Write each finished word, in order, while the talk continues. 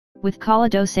With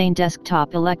XolidoSign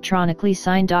Desktop electronically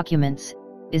signed documents,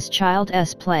 is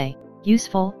Child's Play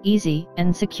useful, easy,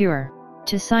 and secure.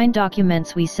 To sign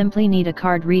documents we simply need a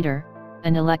card reader,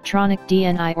 an electronic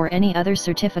DNI or any other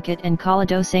certificate and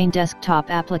XolidoSign Desktop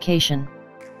application.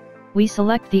 We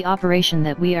select the operation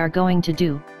that we are going to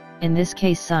do, in this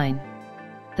case sign.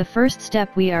 The first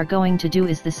step we are going to do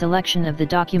is the selection of the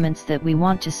documents that we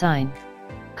want to sign.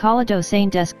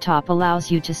 XolidoSign Desktop allows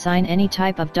you to sign any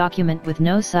type of document with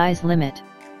no size limit.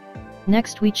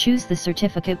 Next we choose the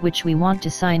certificate which we want to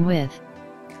sign with.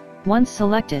 Once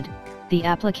selected, the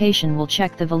application will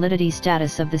check the validity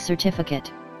status of the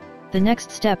certificate. The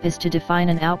next step is to define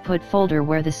an output folder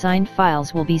where the signed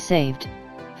files will be saved.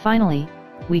 Finally,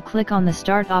 we click on the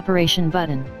Start Operation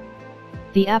button.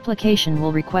 The application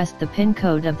will request the PIN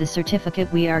code of the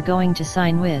certificate we are going to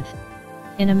sign with.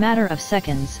 In a matter of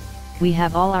seconds, we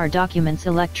have all our documents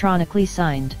electronically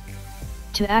signed.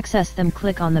 To access them,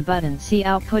 click on the button See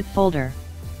Output Folder.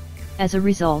 As a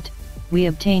result, we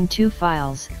obtain two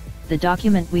files, the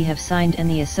document we have signed and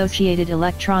the associated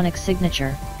electronic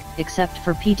signature, except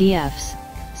for PDFs,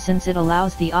 since it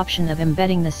allows the option of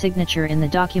embedding the signature in the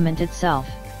document itself.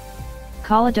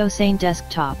 XolidoSign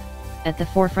Desktop, at the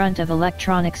forefront of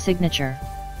electronic signature.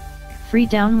 Free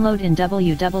download in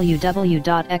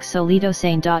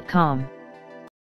www.xolidosign.com.